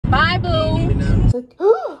Bye, boo.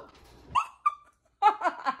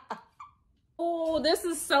 Oh, this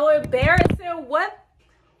is so embarrassing. What?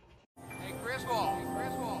 Hey, Griswold.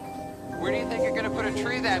 Where do you think you're gonna put a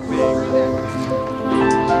tree that big?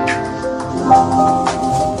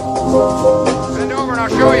 Bend over and I'll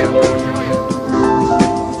show you.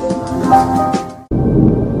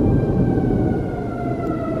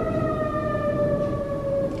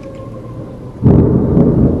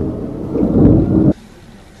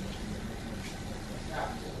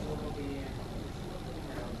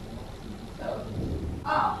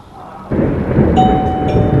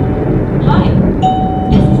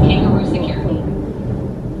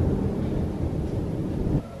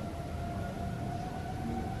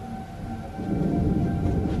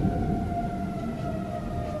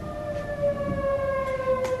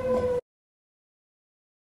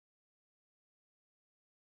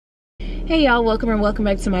 Hey y'all, welcome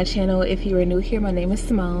back to my channel. If you are new here, my name is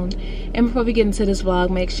Simone, and before we get into this vlog,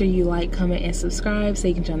 make sure you like, comment, and subscribe so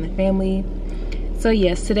you can join the family. So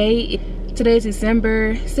yes, today is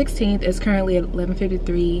December 16th. It's currently at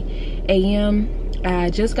 11:53 a.m.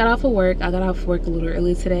 I just got off of work. I got off work a little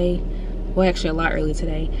early today. Well, actually a lot early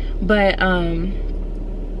today, but oh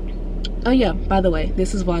yeah, by the way,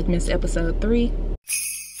 this is Vlogmas episode 3.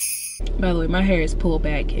 By the way, my hair is pulled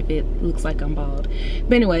back if it looks like I'm bald.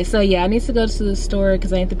 But anyway, so yeah, I need to go to the store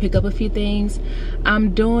because I need to pick up a few things.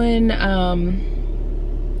 I'm doing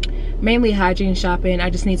mainly hygiene shopping. I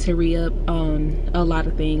just need to re-up on a lot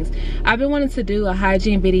of things. I've been wanting to do a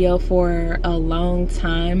hygiene video for a long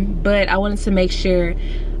time, but I wanted to make sure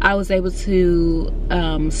I was able to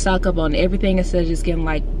stock up on everything instead of just getting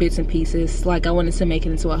like bits and pieces. Like, I wanted to make it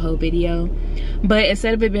into a whole video, but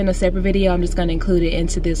instead of it being a separate video, I'm just going to include it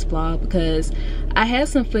into this vlog because I had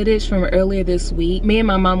some footage from earlier this week. Me and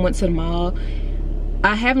my mom went to the mall.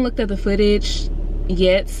 I haven't looked at the footage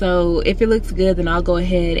yet, so if it looks good, then I'll go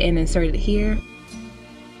ahead and insert it here.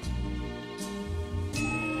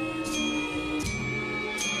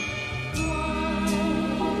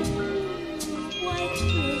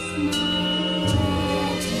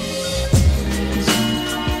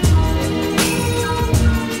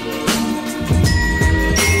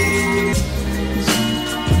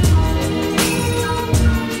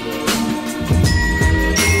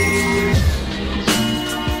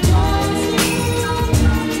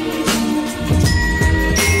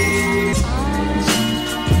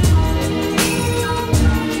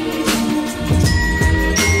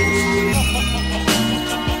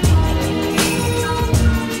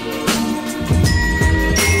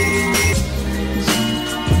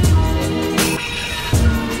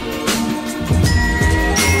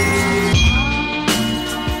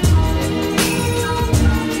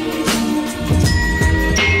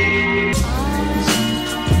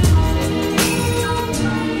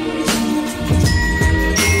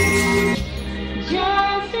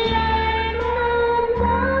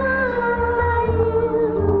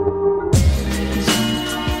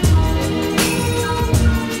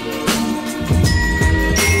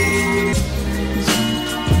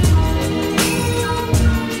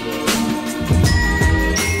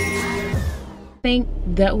 I think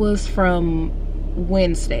that was from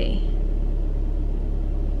Wednesday.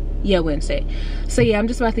 Yeah, Wednesday. So yeah, I'm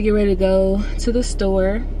just about to get ready to go to the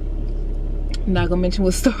store. I'm not gonna mention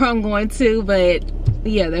what store I'm going to, but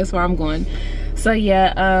yeah, that's where I'm going. So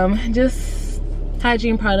yeah, just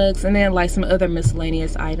hygiene products and then like some other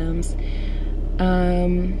miscellaneous items.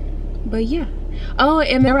 But yeah. Oh,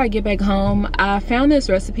 and then when I get back home, I found this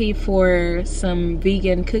recipe for some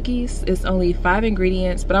vegan cookies. It's only 5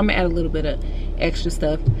 ingredients, but I'm gonna add a little bit of extra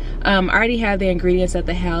stuff. I already have the ingredients at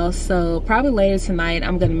the house, so probably later tonight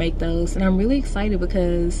I'm gonna make those, and I'm really excited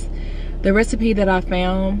because the recipe that I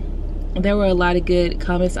found, there were a lot of good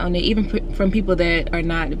comments on it, even from people that are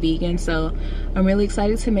not vegan, so I'm really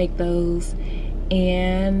excited to make those.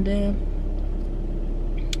 And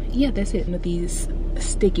yeah, that's it with these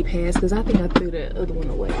sticky pads because I think I threw the other one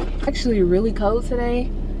away. Actually really cold today.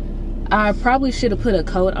 I probably should have put a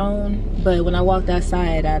coat on, but when I walked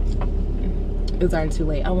outside it was already too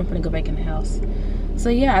late. I wasn't gonna go back in the house. So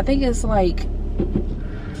yeah, I think it's like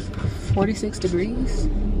 46 degrees.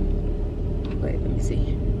 Wait, let me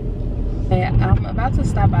see. Okay, I'm about to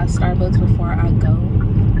stop by Starbucks before I go.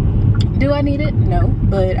 Do I need it? No,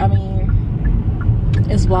 but I mean,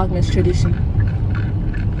 it's Vlogmas tradition.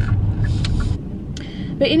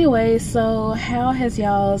 But anyway, so how has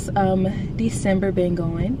y'all's December been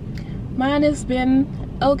going? Mine has been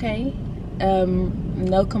okay.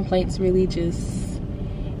 No complaints really, just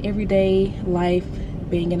everyday life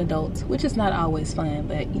being an adult, which is not always fun,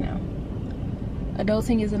 but you know,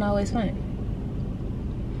 adulting isn't always fun.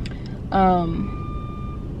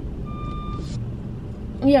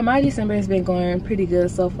 Yeah, my December has been going pretty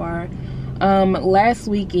good so far. Last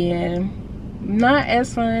weekend, not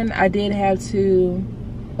as fun. I did have to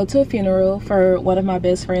go to a funeral for one of my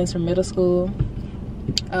best friends from middle school.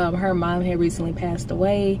 Her mom had recently passed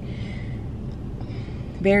away.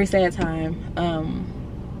 Very sad time.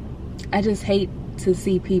 I just hate to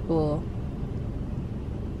see people.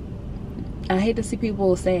 I hate to see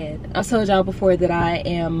people sad. I told y'all before that I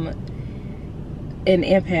am an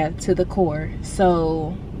empath to the core.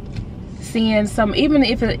 So seeing some, even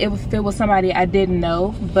if it was somebody I didn't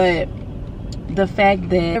know, but the fact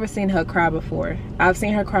that I've never seen her cry before. I've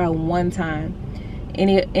seen her cry one time.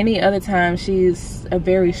 Any other time, she's a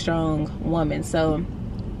very strong woman. So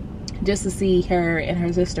just to see her and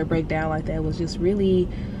her sister break down like that was just really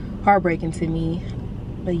heartbreaking to me.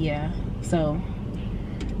 But yeah, so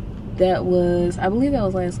that was, I believe that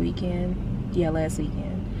was last weekend. Yeah, last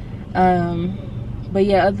weekend. But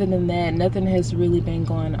yeah, other than that, nothing has really been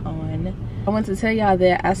going on. I want to tell y'all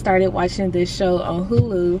that I started watching this show on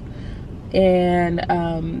Hulu,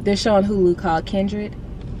 and this show on Hulu called Kindred.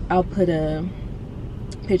 I'll put a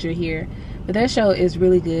picture here, but that show is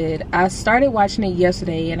really good. I started watching it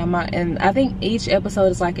yesterday, and I think each episode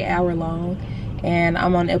is like an hour long, and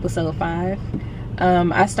I'm on episode 5.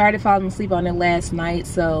 I started falling asleep on it last night,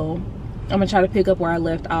 so I'm gonna try to pick up where I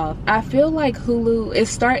left off. I feel like Hulu,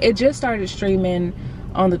 it just started streaming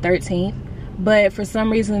on the 13th, but for some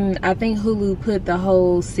reason I think Hulu put the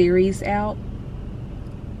whole series out,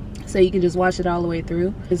 so you can just watch it all the way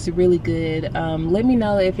through. It's really good. Let me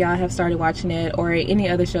know if y'all have started watching it, or any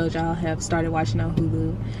other shows y'all have started watching on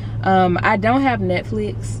Hulu. I don't have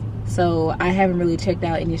Netflix, so I haven't really checked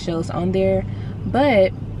out any shows on there,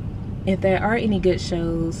 but if there are any good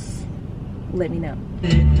shows, let me know.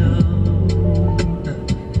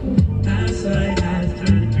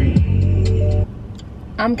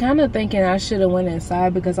 I'm kind of thinking I should have went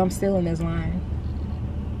inside because I'm still in this line.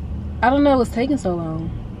 I don't know what's taking so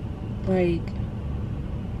long. Like,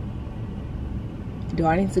 do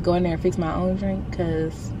I need to go in there and fix my own drink?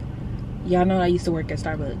 Because y'all know I used to work at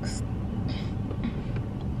Starbucks.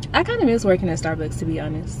 I kind of miss working at Starbucks, to be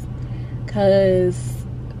honest, because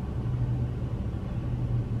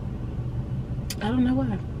I don't know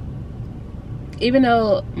why. Even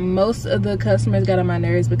though most of the customers got on my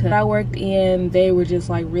nerves, because I worked in, they were just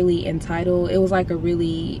like really entitled. It was like a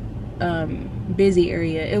really busy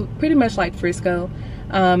area. It pretty much like Frisco.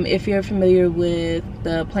 If you're familiar with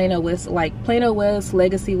the Plano West, like Plano West,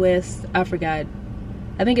 Legacy West, I forgot.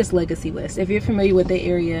 I think it's Legacy West. If you're familiar with the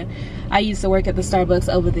area, I used to work at the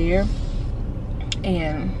Starbucks over there.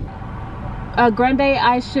 And a grande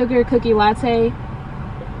iced sugar cookie latte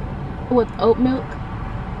with oat milk.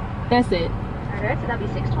 That's it. Alright, so that'll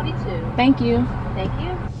be $6.22. Thank you. Thank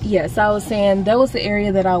you. Yes, I was saying that was the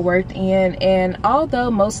area that I worked in, and although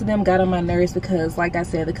most of them got on my nerves because, like I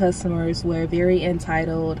said, the customers were very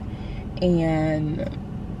entitled, and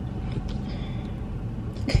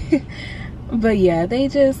but yeah, they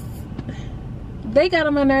got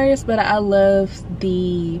on my nerves. But I love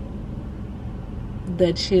the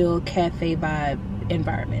chill cafe vibe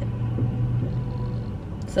environment.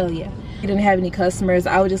 So yeah, I didn't have any customers.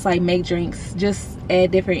 I would just like make drinks, just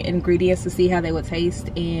add different ingredients to see how they would taste,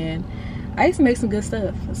 and I used to make some good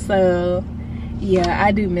stuff. So yeah,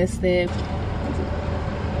 I do miss that.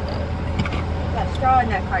 Got straw in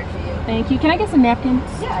that cart for you. Thank you. Can I get some napkins?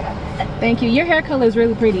 Yeah, I got that. Thank you. Your hair color is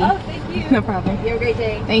really pretty. Oh, thank you. No problem. You have a great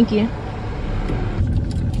day. Thank you.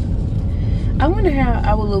 I wonder how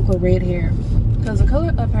I would look with red hair, because the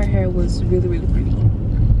color of her hair was really, really pretty.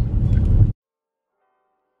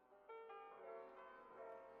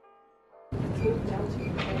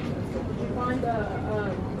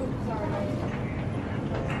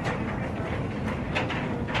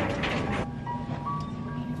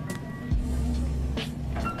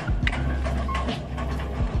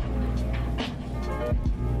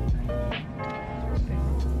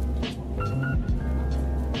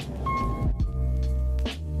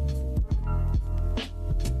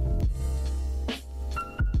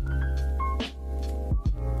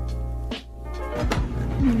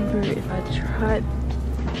 Remember if I tried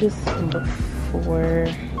this one before.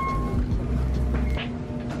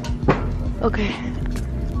 Okay,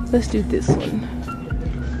 let's do this one.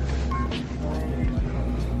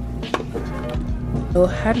 So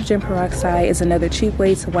hydrogen peroxide is another cheap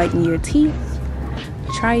way to whiten your teeth.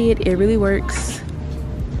 Try it, it really works.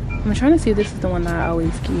 I'm trying to see if this is the one that I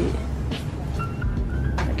always get.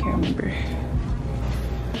 I can't remember.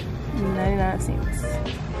 99 cents.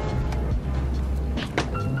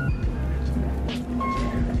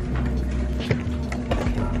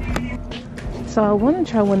 So I want to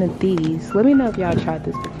try one of these. Let me know if y'all tried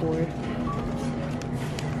this before.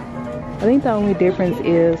 I think the only difference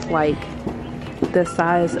is like the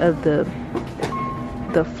size of the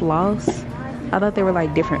floss. I thought they were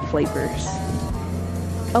like different flavors.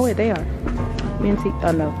 Oh wait, they are minty.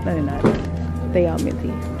 Oh no, no they're not. They are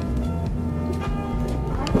minty.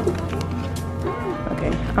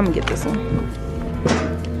 Okay, I'm gonna get this one.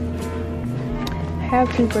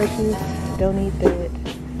 Have toothbrushes, don't need that.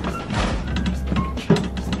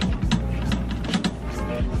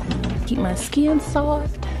 Keep my skin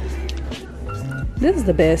soft. This is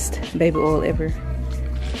the best baby oil ever.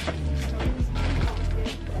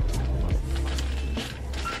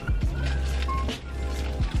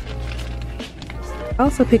 I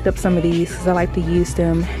also picked up some of these because I like to use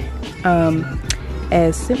them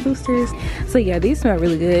as scent boosters. So yeah, these smell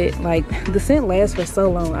really good. Like the scent lasts for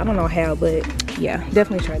so long. I don't know how, but yeah,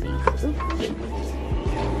 definitely try these.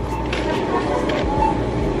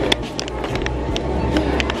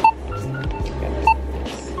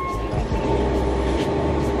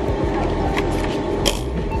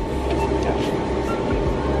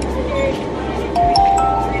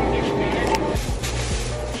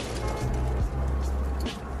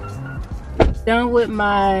 Done with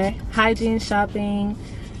my hygiene shopping.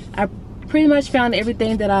 I pretty much found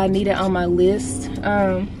everything that I needed on my list.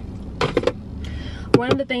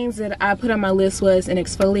 One of the things that I put on my list was an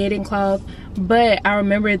exfoliating cloth, but I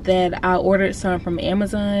remembered that I ordered some from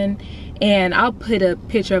Amazon, and I'll put a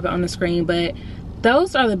picture of it on the screen, but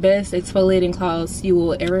those are the best exfoliating cloths you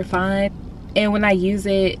will ever find. And when I use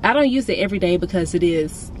it, I don't use it every day because it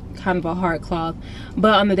is kind of a hard cloth,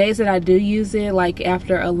 but on the days that I do use it, like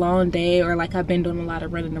after a long day or like I've been doing a lot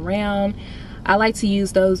of running around, I like to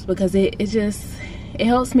use those because it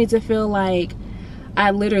helps me to feel like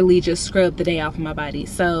I literally just scrubbed the day off of my body.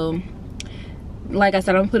 So like I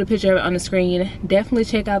said, I'm gonna put a picture of it on the screen. Definitely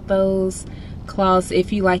check out those cloths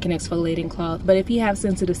if you like an exfoliating cloth, but if you have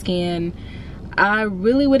sensitive skin, I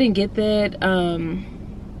really wouldn't get that.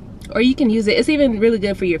 Or you can use it. It's even really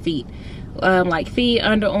good for your feet. Like feet,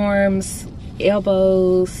 underarms,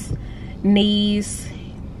 elbows, knees,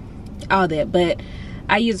 all that. But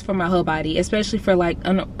I use it for my whole body, especially for like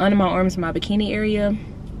under my arms, my bikini area.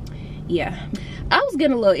 Yeah, I was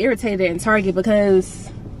getting a little irritated in Target because,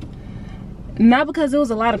 not because there was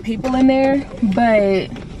a lot of people in there, but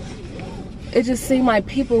it just seemed like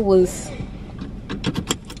people was,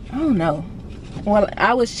 I don't know. Well,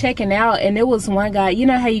 I was checking out and there was one guy, you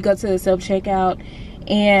know how you go to the self-checkout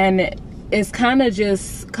and it's kind of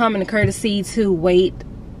just common courtesy to wait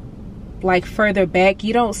like further back.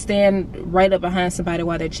 You don't stand right up behind somebody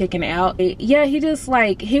while they're checking out. Yeah, he just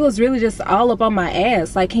like, he was really just all up on my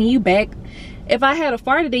ass. Like, can you back? If I had a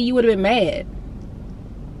farted, then you would have been mad.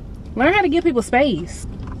 Learn how to give people space.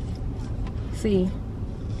 See,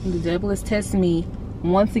 the devil is testing me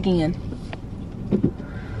once again.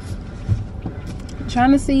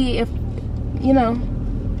 Trying to see if, you know,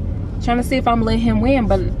 trying to see if I'm letting him win,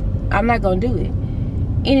 but I'm not gonna do it.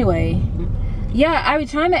 Anyway, yeah, I be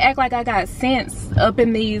trying to act like I got sense up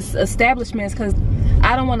in these establishments because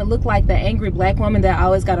I don't want to look like the angry black woman that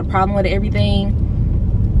always got a problem with everything.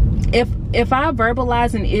 If I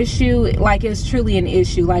verbalize an issue, like it's truly an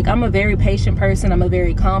issue. Like, I'm a very patient person, I'm a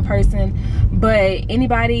very calm person, but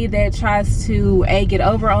anybody that tries to get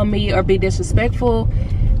over on me or be disrespectful,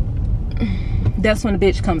 that's when the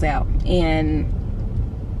bitch comes out. And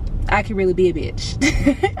I can really be a bitch.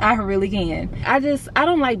 I really can. I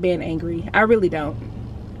don't like being angry. I really don't.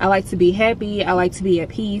 I like to be happy. I like to be at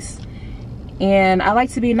peace. And I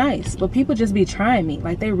like to be nice. But people just be trying me.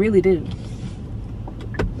 Like, they really do.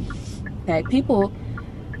 Like, people...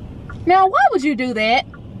 Now, why would you do that?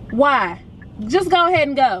 Why? Just go ahead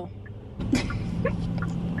and go.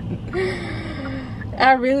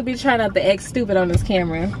 I really be trying not to act stupid on this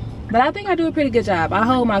camera. But I think I do a pretty good job. I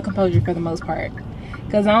hold my composure for the most part.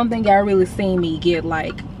 Because I don't think y'all really seen me get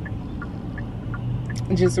like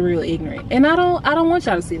just real ignorant. And I don't want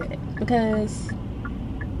y'all to see that. Because,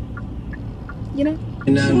 you know.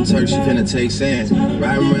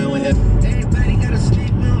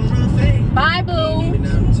 Bye, boo.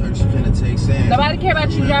 Nobody care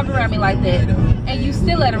about you driving around me like that. And you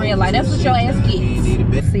still at a red light. That's what your ass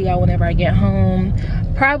gets. See y'all whenever I get home.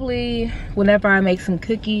 Probably whenever I make some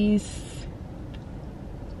cookies.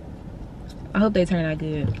 I hope they turn out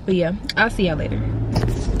good. But yeah, I'll see y'all later.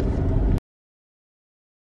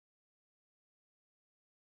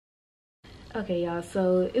 Okay, y'all,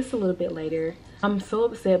 so it's a little bit later. I'm so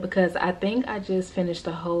upset because I think I just finished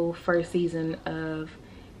the whole first season of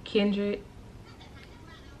Kindred,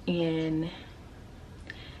 and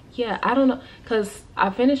yeah, I don't know, because I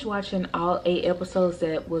finished watching all 8 episodes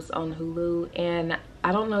that was on Hulu, and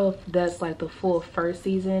I don't know if that's like the full first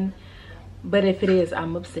season, but if it is,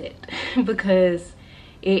 I'm upset because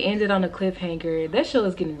it ended on a cliffhanger. That show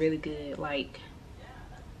is getting really good. Like,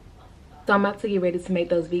 so I'm about to get ready to make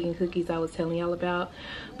those vegan cookies I was telling y'all about.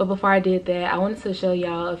 But before I did that, I wanted to show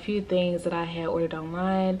y'all a few things that I had ordered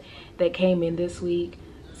online that came in this week.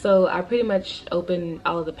 So I pretty much opened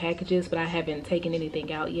all of the packages, but I haven't taken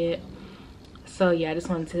anything out yet. So yeah, I just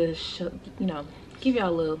wanted to show, you know, give y'all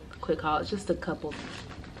a little quick haul. It's just a couple.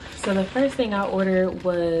 So the first thing I ordered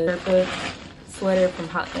was a sweater from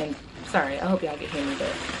and sorry, I hope y'all can hear me,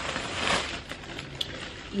 but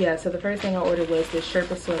yeah, so the first thing I ordered was this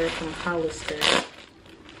Sherpa sweater from Hollister,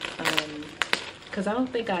 because I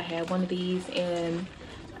don't think I had one of these, and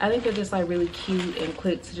I think they're just like really cute and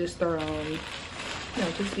quick to just throw on, you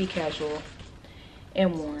know, just be casual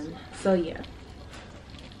and warm. So yeah,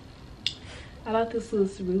 I thought this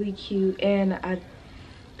was really cute, and I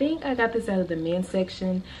think I got this out of the men's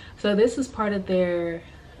section. So this is part of their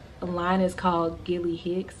line, is called Gilly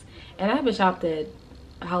Hicks, and I haven't shopped at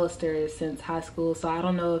Hollister since high school, so I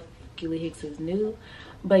don't know if Gilly Hicks is new,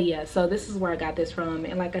 but yeah, so this is where I got this from.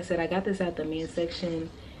 And like I said, I got this at the men's section,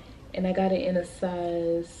 and I got it in a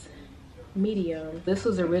size medium. This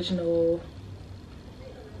was original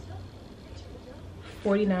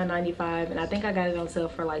 $49.95, and I think I got it on sale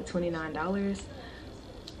for like $29.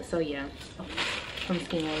 So yeah, from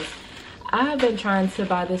Skinos. I've been trying to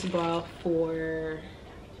buy this bra for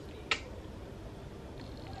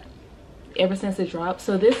ever since it dropped.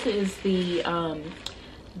 So this is the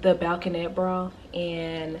balconette bra,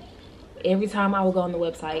 and every time I would go on the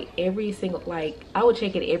website, every single, like, I would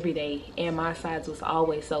check it every day, and my size was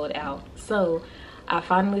always sold out. So I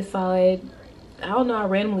finally saw it. I don't know, I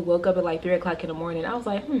randomly woke up at like 3 o'clock in the morning. I was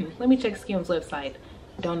like, let me check Skims website.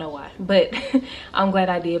 Don't know why, but I'm glad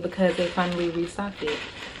I did, because they finally restocked it.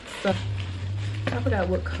 So I forgot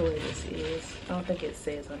what color this is. I don't think it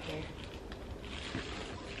says on here.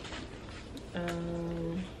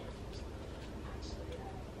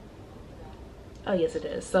 Oh yes, it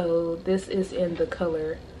does. So this is in the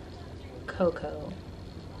color Cocoa.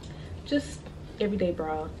 Just everyday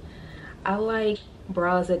bra. I like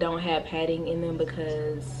bras that don't have padding in them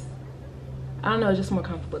because, I don't know, it's just more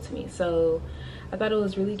comfortable to me. So I thought it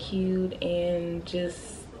was really cute, and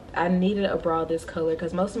just, I needed a bra this color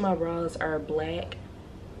because most of my bras are black,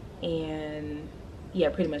 and yeah,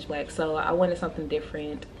 pretty much black. So I wanted something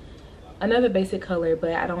different, another basic color,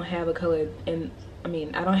 but I don't have a color in, I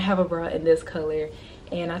don't have a bra in this color,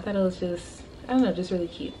 and I thought it was just, I don't know, just really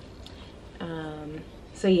cute.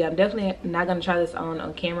 So yeah, I'm definitely not gonna try this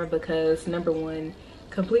on camera because, number one,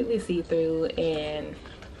 completely see-through, and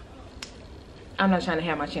I'm not trying to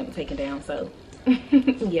have my channel taken down. So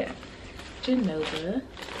yeah, Genova.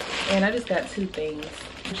 And I just got 2 things.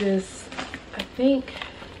 Just, I think,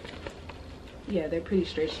 yeah, they're pretty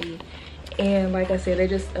stretchy, and like I said, they're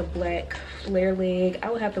just a black flare leg.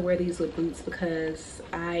 I would have to wear these with boots because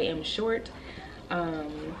I am short,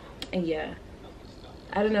 and yeah,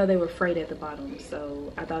 I didn't know they were frayed at the bottom,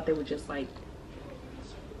 so I thought they were just like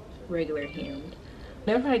regular hemmed.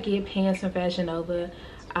 Whenever I get pants from Fashion Nova,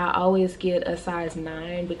 I always get a size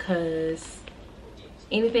 9 because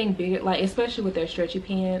anything bigger, like especially with their stretchy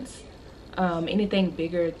pants, anything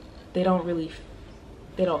bigger, they don't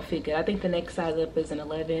fit good. I think the next size up is an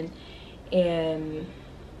 11, and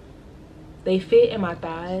they fit in my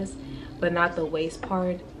thighs but not the waist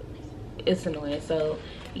part. It's annoying. So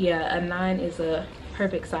yeah, a 9 is a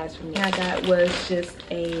perfect size for me. I got was just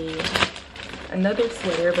another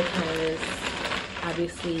sweater because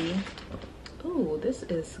obviously, ooh, this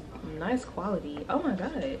is nice quality. Oh my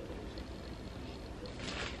god,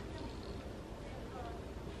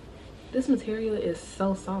 this material is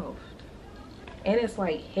so soft, and it's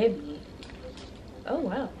like heavy. Oh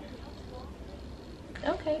wow.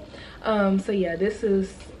 Okay, so yeah, this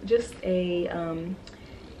is just a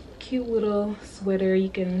cute little sweater. You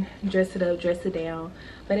can dress it up, dress it down,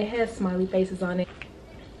 but it has smiley faces on it.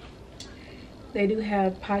 They do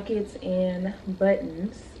have pockets and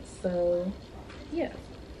buttons, so yeah,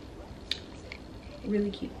 really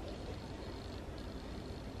cute.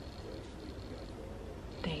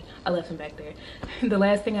 Dang, I left them back there. The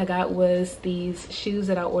last thing I got was these shoes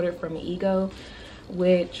that I ordered from Ego,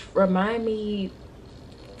 which remind me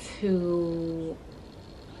to,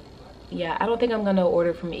 yeah, I don't think I'm gonna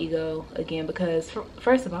order from Ego again because,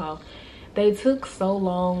 first of all, they took so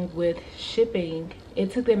long with shipping.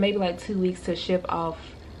 It took them maybe like 2 weeks to ship off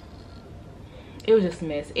it was just a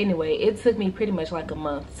mess. Anyway, it took me pretty much like a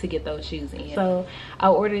month to get those shoes in. So I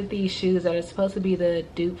ordered these shoes that are supposed to be the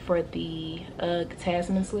dupe for the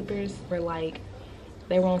Tasman slippers. For like,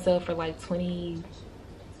 they were on sale for like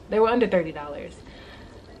they were under $30.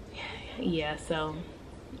 Yeah, so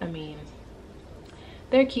I mean,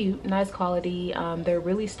 they're cute, nice quality. They're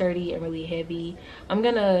really sturdy and really heavy. I'm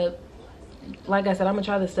gonna, like I said, I'm gonna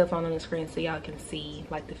try this stuff on the screen so y'all can see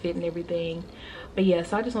like the fit and everything. But yeah,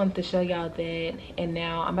 so I just wanted to show y'all that. And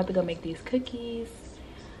now I'm about to go make these cookies.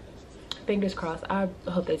 Fingers crossed. I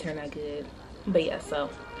hope they turn out good. But yeah, so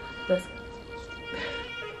let's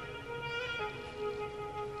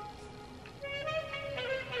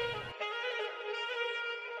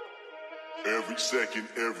every second,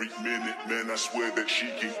 every minute, man, I swear that she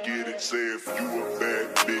can get it. Say if you a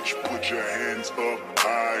bad bitch, put your hands up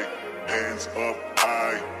high, hands up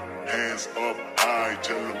high, hands up high.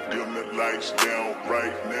 Tell them dim the lights down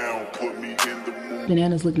right now, put me in the mood.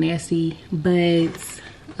 Bananas look nasty, but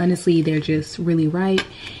honestly, they're just really ripe.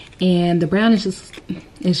 And the brown is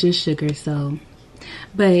just sugar, so.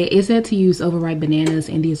 But it said to use overripe bananas,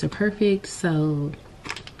 and these are perfect, so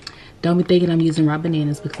don't be thinking I'm using raw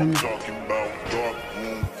bananas because I'm not. Talking about dark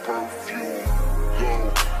room perfume,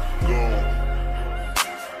 go, go.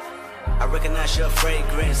 I recognize your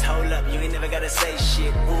fragrance, hold up, you ain't never gotta say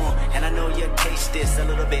shit, and I know you taste this a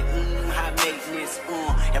little bit, high maintenance,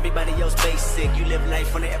 everybody else basic, you live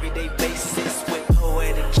life on an everyday basis, with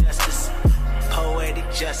poetic justice,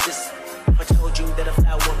 poetic justice. I told you that a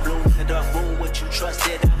flower blooms in the dark room, what you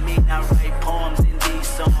trusted, I mean I write poems in these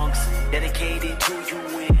songs, dedicated to you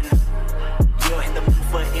when you're in the mood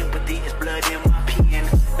for empathy, it's blood in my pen,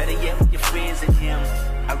 better yet with your friends and him,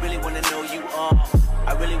 I really wanna know you all,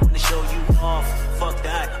 I really wanna show you off, fuck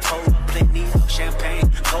that, hold up plenty of champagne,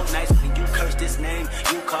 cold nights when you curse this name,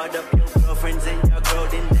 you called up your girlfriends and your girl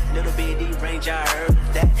in that little bitty range, I heard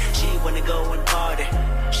that, she wanna go and party,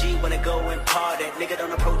 she wanna go and party, nigga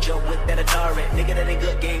don't approach her with that Atari, nigga that ain't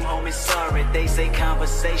good game, homie, sorry, they say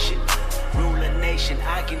conversation, rule a nation,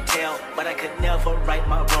 I can tell, but I could never right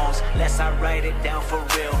my wrongs, unless I write it down for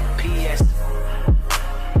real, P.S.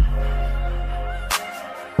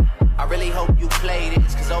 I really hope you play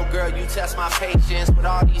this, cause oh girl, you test my patience with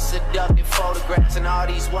all these seductive photographs and all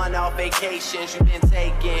these one-off vacations you've been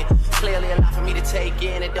taking. Clearly a lot for me to take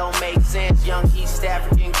in, it don't make sense. Young East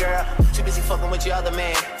African girl, too busy fucking with your other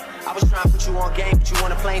man. I was trying to put you on game, put you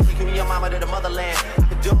on a plane, take you and your mama to the motherland. I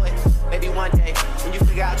could do it, maybe one day, when you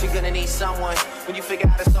figure out you're gonna need someone, when you figure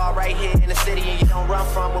out it's all right here in the city and you don't run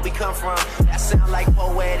from where we come from. That sound like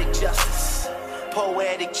poetic justice,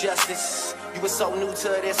 poetic justice. You were so new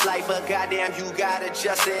to this life, but goddamn, you got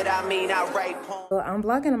adjusted. I mean, I write poems. Well, I'm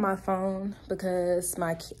vlogging on my phone because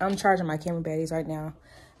I'm charging my camera batteries right now.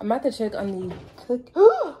 I'm about to check on the cook.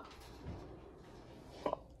 Oh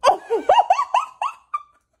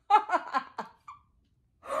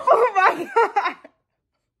my god!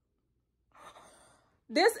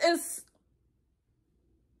 This is.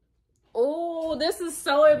 Oh, this is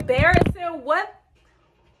so embarrassing. What?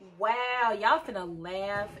 Wow, y'all finna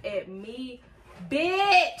laugh at me,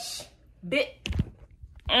 bitch.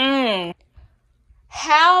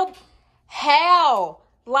 How?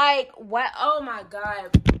 Like, what? Oh my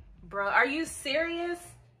god, bro, are you serious?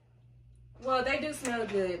 Well, they do smell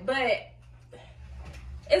good, but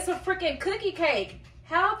it's a freaking cookie cake.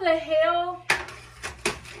 How the hell?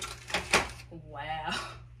 Wow.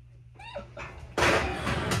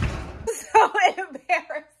 So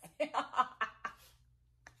embarrassing.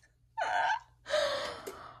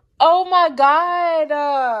 Oh my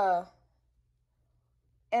god.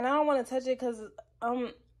 And I don't want to touch it because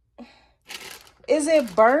is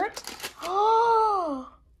it burnt? Oh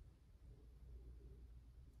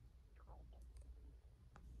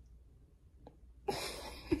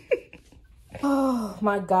oh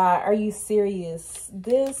my god, are you serious?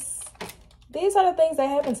 These are the things that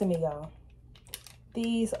happen to me, y'all.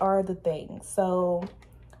 These are the things. So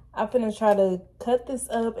I'm gonna try to cut this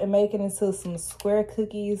up and make it into some square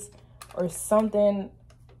cookies or something.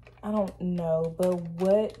 I don't know,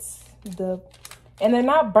 but and they're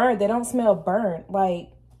not burnt. They don't smell burnt. Like,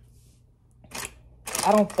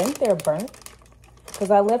 I don't think they're burnt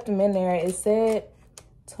because I left them in there. It said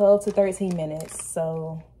 12 to 13 minutes.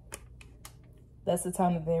 So that's the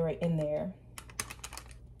time that they were in there.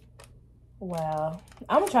 Wow.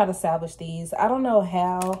 I'm gonna try to salvage these. I don't know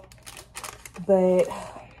how, but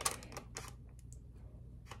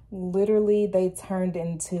literally they turned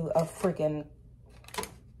into a freaking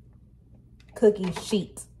cookie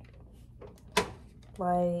sheet.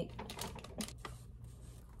 Like,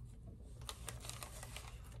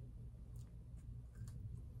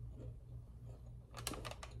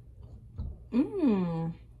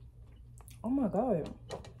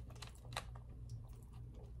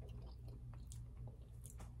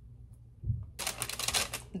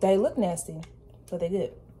 They look nasty, but they're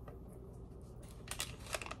good.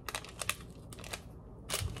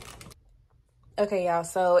 Okay, y'all,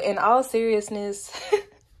 so in all seriousness,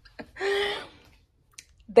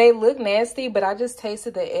 they look nasty, but I just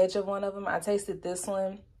tasted the edge of one of them. I tasted this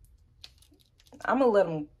one. I'm gonna let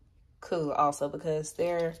them cool also because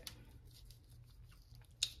they're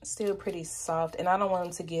still pretty soft and I don't want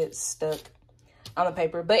them to get stuck on the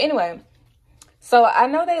paper. But anyway, so I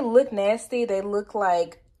know they look nasty. They look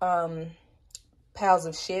like piles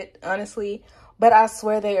of shit, honestly, but I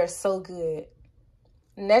swear they are so good.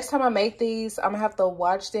 Next time I make these, I'm gonna have to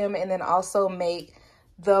watch them and then also make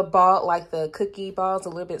the ball, like the cookie balls, a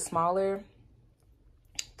little bit smaller,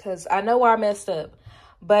 because I know where I messed up.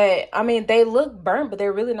 But I mean, they look burnt, but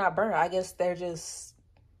they're really not burnt. I guess they're just,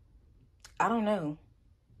 I don't know.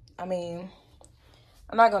 I mean,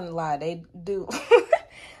 I'm not gonna lie, they do.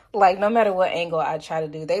 Like, no matter what angle I try to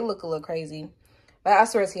do, they look a little crazy. But I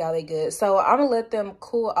swear to y'all, they good. So I'm gonna let them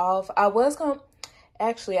cool off. I was gonna,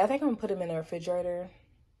 actually, I think I'm gonna put them in the refrigerator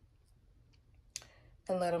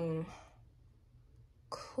and let them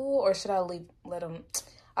cool, or should I let them,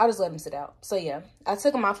 I'll just let them sit out. So yeah, I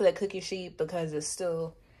took them off of that cookie sheet because it's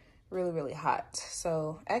still really, really hot.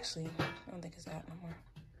 So actually, I don't think it's hot no more.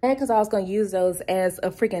 And because I was gonna use those as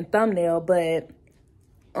a freaking thumbnail, but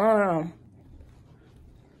I'm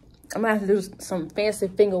gonna have to do some fancy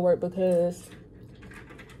finger work because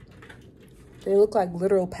they look like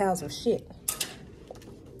literal piles of shit.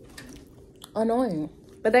 Annoying,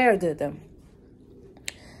 but they are good though.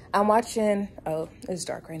 I'm watching, oh, it's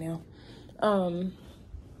dark right now. I'm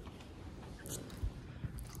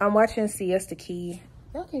watching Siesta Key.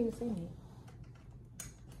 Y'all can't even see me.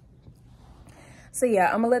 So yeah,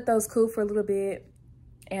 I'm gonna let those cool for a little bit.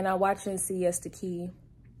 And I'm watching Siesta Key.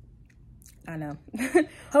 I know.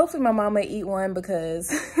 Hopefully my mama eat one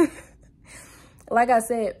because, like I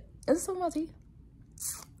said, is this on my teeth?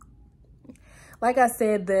 Like I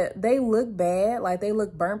said, they look bad, like they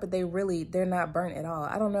look burnt, but they're not burnt at all.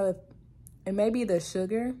 I don't know if it may be the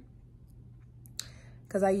sugar,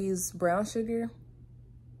 because I use brown sugar.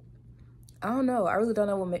 I don't know. I really don't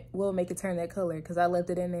know what will make it turn that color because I left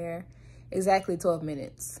it in there exactly 12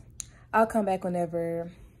 minutes. I'll come back whenever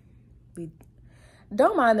we...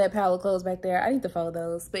 Don't mind that pile of clothes back there. I need to fold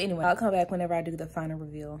those. But anyway, I'll come back whenever I do the final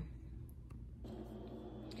reveal.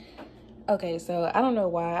 Okay, so I don't know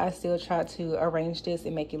why I still try to arrange this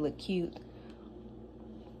and make it look cute.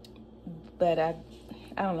 But I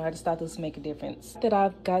don't know, I just thought this would make a difference. That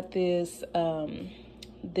I've got this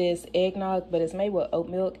this eggnog, but it's made with oat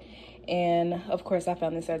milk. And of course I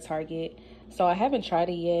found this at Target. So I haven't tried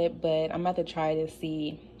it yet, but I'm about to try it to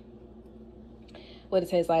see what it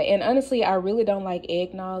tastes like. And honestly, I really don't like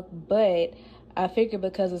eggnog, but I figured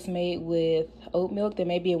because it's made with oat milk that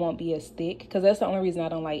maybe it won't be as thick, because that's the only reason I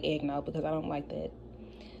don't like eggnog, because I don't like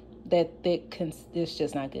that thick. It's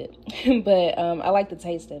just not good. But I like the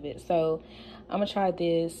taste of it, so I'm gonna try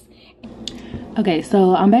this. Okay,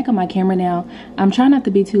 so I'm back on my camera now. I'm trying not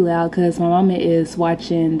to be too loud because my mama is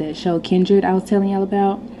watching that show Kindred I was telling y'all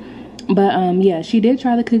about. But yeah, she did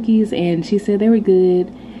try the cookies and she said they were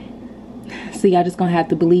good. So y'all just gonna have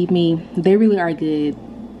to believe me, they really are good.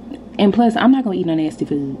 And plus, I'm not gonna eat no nasty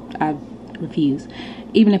food. I refuse,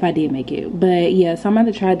 even if I did make it. But yeah, so I'm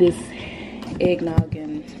about to try this eggnog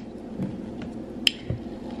and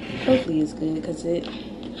hopefully it's good, because I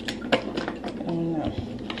don't know.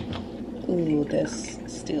 Ooh, that's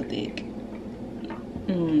still thick.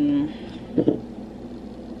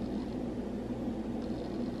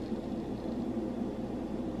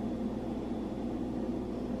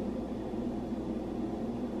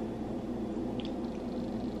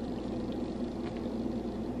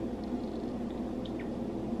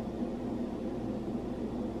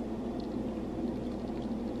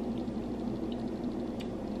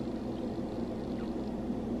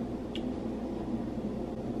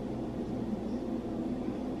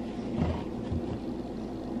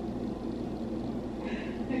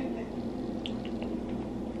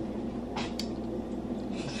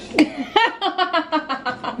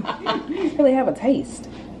 Really have a taste.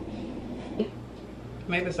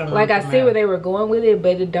 Maybe something like I see where they were going with it,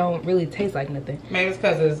 but it don't really taste like nothing. Maybe it's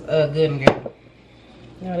because it's good and good.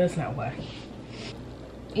 No, that's not why.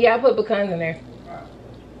 Yeah, I put pecans in there.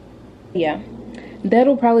 Yeah,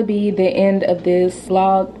 that'll probably be the end of this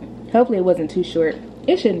vlog. Hopefully it wasn't too short.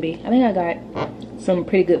 It shouldn't be. I think I got some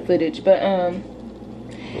pretty good footage, but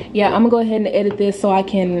yeah, I'm gonna go ahead and edit this so I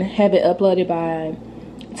can have it uploaded by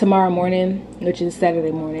tomorrow morning, which is Saturday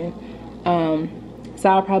morning. So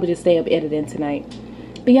I'll probably just stay up editing tonight.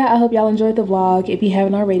 But yeah, I hope y'all enjoyed the vlog. If you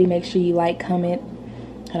haven't already, make sure you like, comment,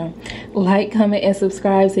 like, comment, and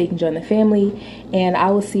subscribe so you can join the family. And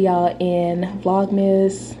I will see y'all in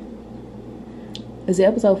Vlogmas. Is it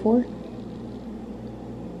episode 4?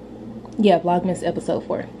 Yeah, Vlogmas episode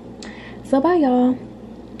 4. So bye y'all.